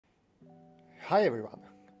Hi everyone!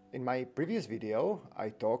 In my previous video, I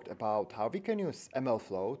talked about how we can use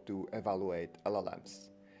MLflow to evaluate LLMs.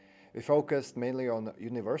 We focused mainly on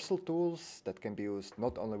universal tools that can be used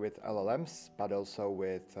not only with LLMs, but also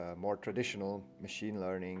with more traditional machine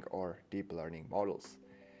learning or deep learning models.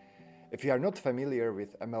 If you are not familiar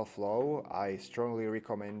with MLflow, I strongly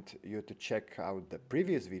recommend you to check out the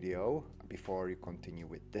previous video before you continue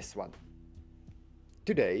with this one.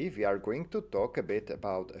 Today we are going to talk a bit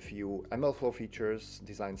about a few MLflow features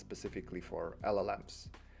designed specifically for LLMs.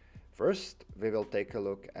 First, we will take a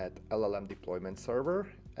look at LLM deployment server,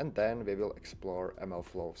 and then we will explore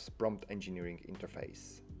MLflow's prompt engineering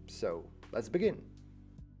interface. So, let's begin.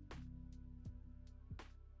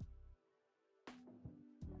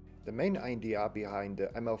 The main idea behind the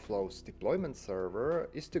MLflow's deployment server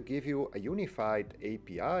is to give you a unified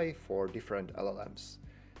API for different LLMs,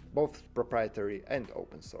 both proprietary and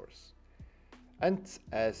open source. And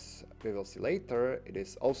as we will see later, it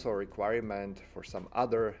is also a requirement for some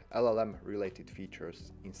other LLM-related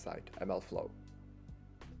features inside MLflow.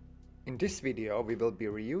 In this video, we will be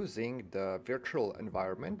reusing the virtual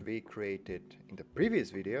environment we created in the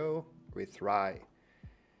previous video with Rai.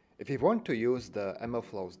 If we want to use the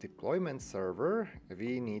MLflow's deployment server,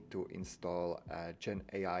 we need to install a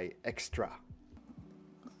GenAI Extra.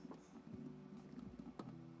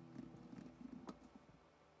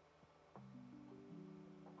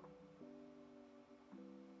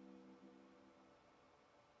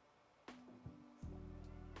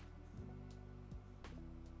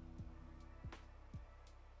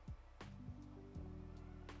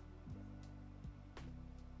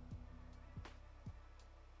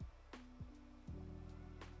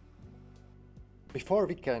 Before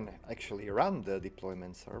we can actually run the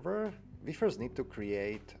deployment server, we first need to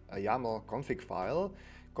create a YAML config file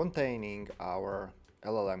containing our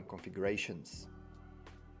LLM configurations.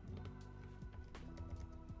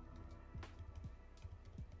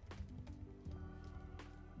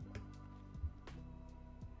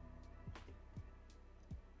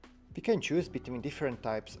 We can choose between different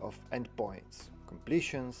types of endpoints: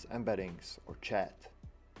 completions, embeddings, or chat.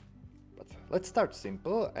 But let's start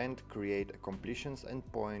simple and create a completions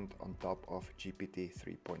endpoint on top of GPT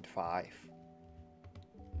 3.5.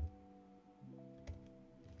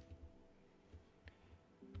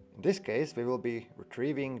 In this case, we will be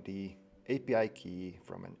retrieving the API key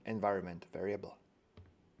from an environment variable.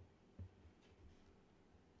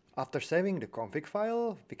 After saving the config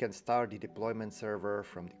file, we can start the deployment server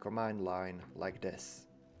from the command line like this.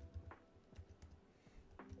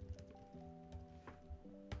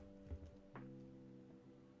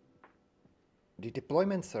 The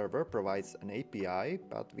deployment server provides an API,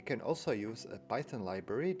 but we can also use a Python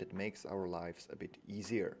library that makes our lives a bit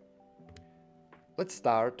easier. Let's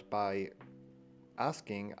start by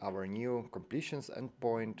asking our new completions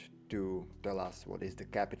endpoint to tell us what is the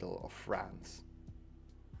capital of France.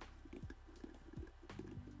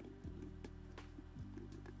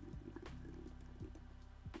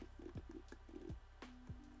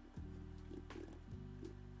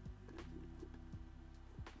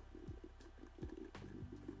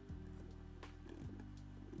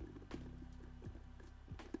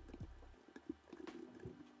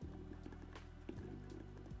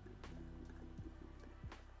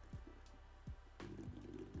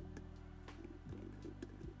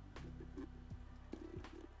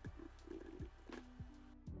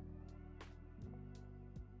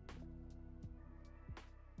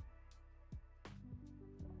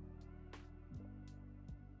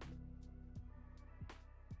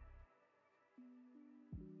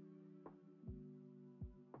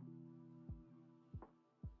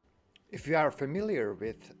 If you are familiar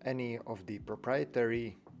with any of the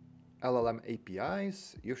proprietary LLM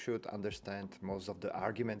APIs, you should understand most of the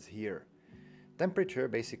arguments here. Temperature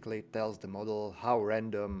basically tells the model how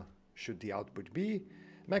random should the output be,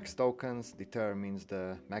 max tokens determines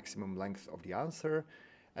the maximum length of the answer,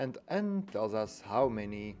 and n tells us how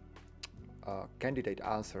many candidate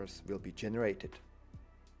answers will be generated.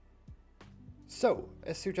 So,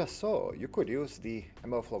 as you just saw, you could use the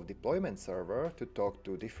MLflow deployment server to talk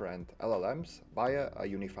to different LLMs via a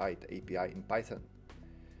unified API in Python.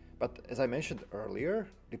 But as I mentioned earlier,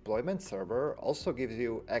 deployment server also gives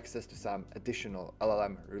you access to some additional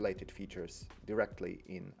LLM-related features directly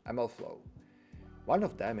in MLflow. One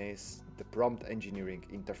of them is the prompt engineering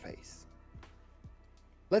interface.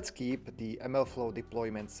 Let's keep the MLflow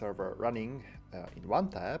deployment server running in one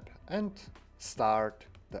tab and start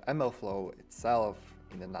the MLflow itself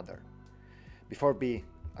in another. Before we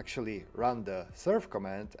actually run the serve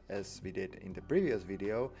command as we did in the previous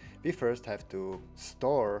video, we first have to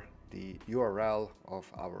store the URL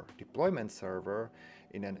of our deployment server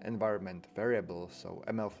in an environment variable so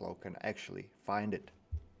MLflow can actually find it.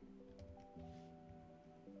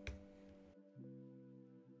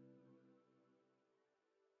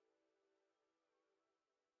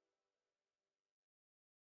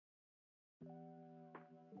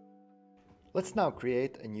 Let's now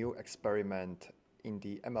create a new experiment in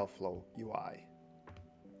the MLflow UI.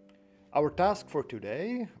 Our task for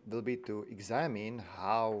today will be to examine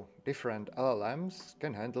how different LLMs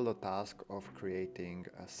can handle the task of creating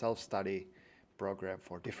a self-study program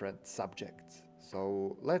for different subjects.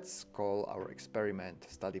 So let's call our experiment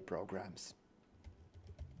study programs.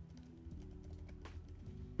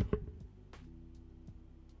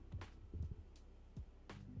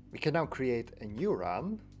 We can now create a new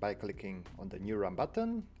run by clicking on the New Run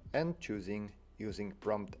button and choosing using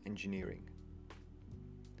prompt engineering.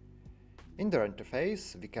 In the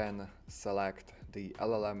interface, we can select the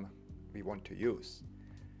LLM we want to use.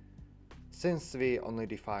 Since we only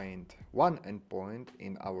defined one endpoint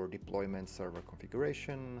in our deployment server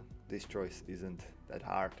configuration, this choice isn't that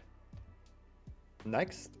hard.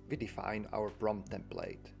 Next, we define our prompt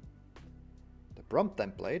template. The prompt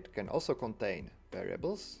template can also contain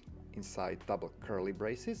variables inside double curly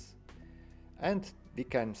braces, and we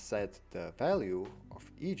can set the value of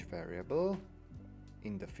each variable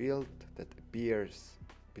in the field that appears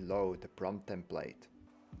below the prompt template.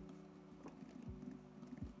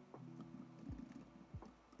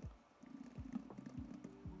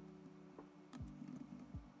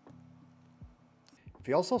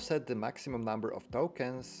 We also set the maximum number of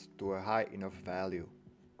tokens to a high enough value.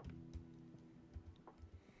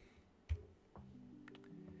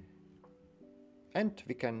 And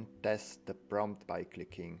we can test the prompt by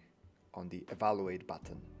clicking on the Evaluate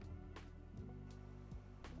button.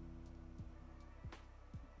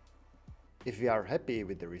 If we are happy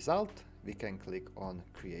with the result, we can click on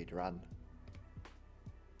Create Run.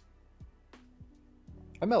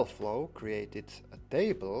 MLflow created a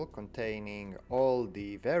table containing all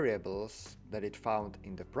the variables that it found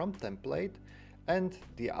in the prompt template and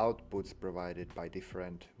the outputs provided by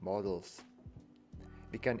different models.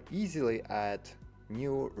 We can easily add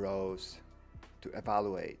new rows to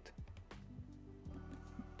evaluate.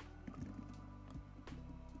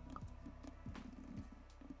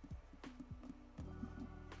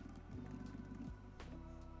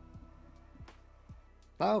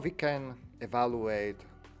 Now we can evaluate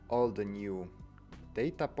all the new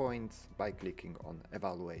data points by clicking on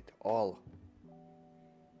Evaluate All.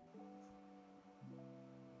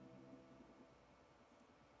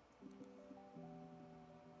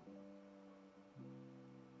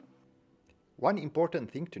 One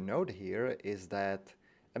important thing to note here is that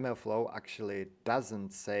MLflow actually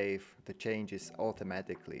doesn't save the changes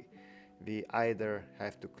automatically. We either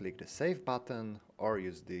have to click the Save button or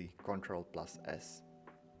use the Ctrl+S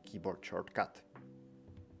keyboard shortcut.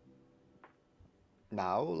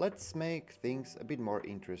 Now let's make things a bit more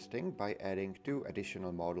interesting by adding 2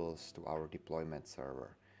 additional models to our deployment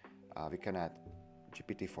server. We can add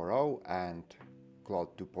GPT-4o and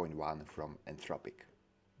Claude 2.1 from Anthropic.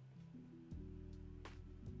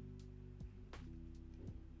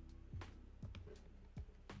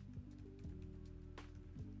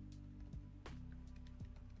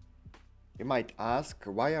 You might ask,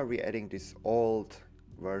 why are we adding this old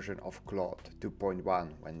version of Claude 2.1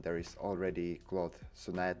 when there is already Claude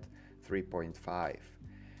Sonnet 3.5?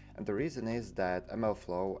 And the reason is that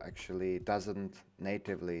MLflow actually doesn't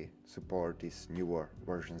natively support these newer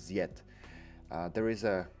versions yet. There is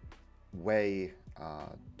a way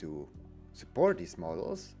to support these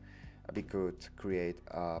models. We could create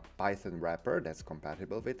a Python wrapper that's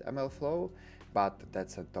compatible with MLflow, but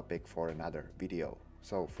that's a topic for another video.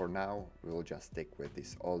 So for now, we will just stick with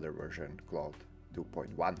this older version, Claude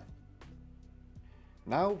 2.1.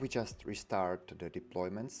 Now we just restart the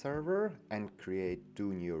deployment server and create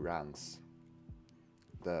 2 new runs.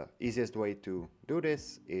 The easiest way to do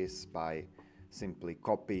this is by simply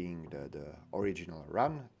copying the original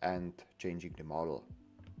run and changing the model.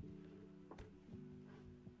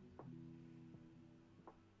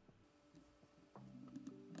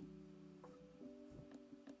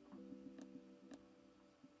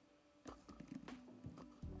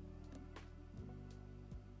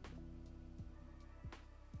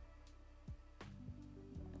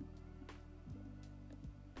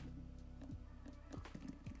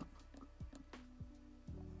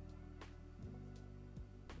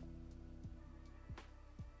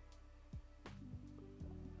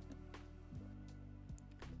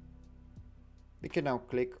 We can now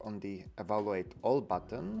click on the Evaluate All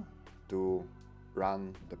button to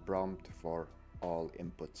run the prompt for all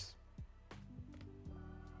inputs.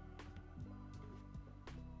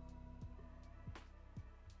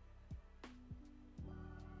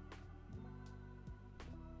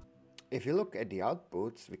 If you look at the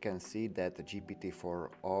outputs, we can see that the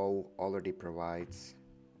GPT-4o already provides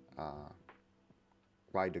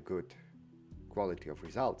quite a good quality of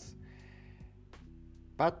results.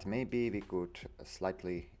 But maybe we could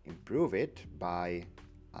slightly improve it by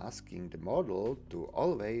asking the model to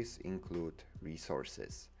always include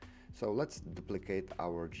resources. So let's duplicate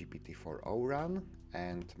our GPT-4o run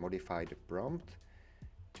and modify the prompt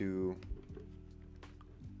to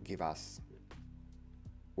give us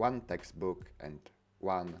one textbook and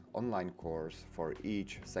one online course for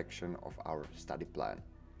each section of our study plan.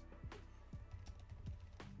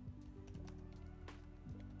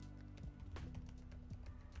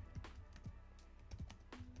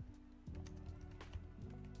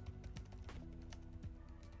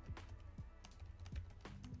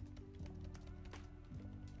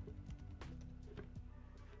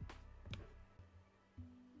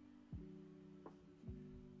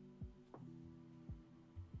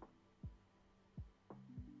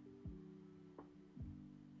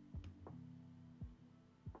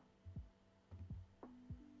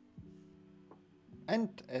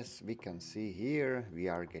 And as we can see here, we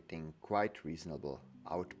are getting quite reasonable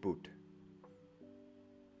output.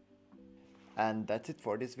 And that's it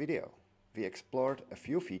for this video. We explored a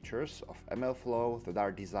few features of MLflow that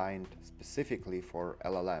are designed specifically for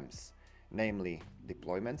LLMs, namely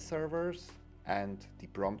deployment servers and the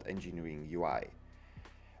prompt engineering UI.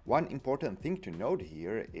 One important thing to note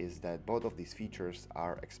here is that both of these features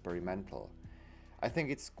are experimental. I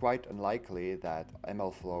think it's quite unlikely that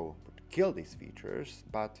MLflow would kill these features,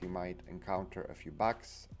 but you might encounter a few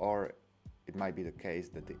bugs, or it might be the case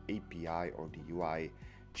that the API or the UI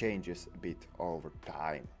changes a bit over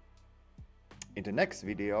time. In the next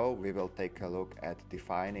video, we will take a look at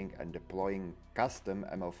defining and deploying custom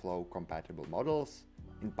MLflow compatible models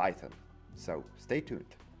in Python. So stay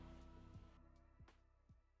tuned.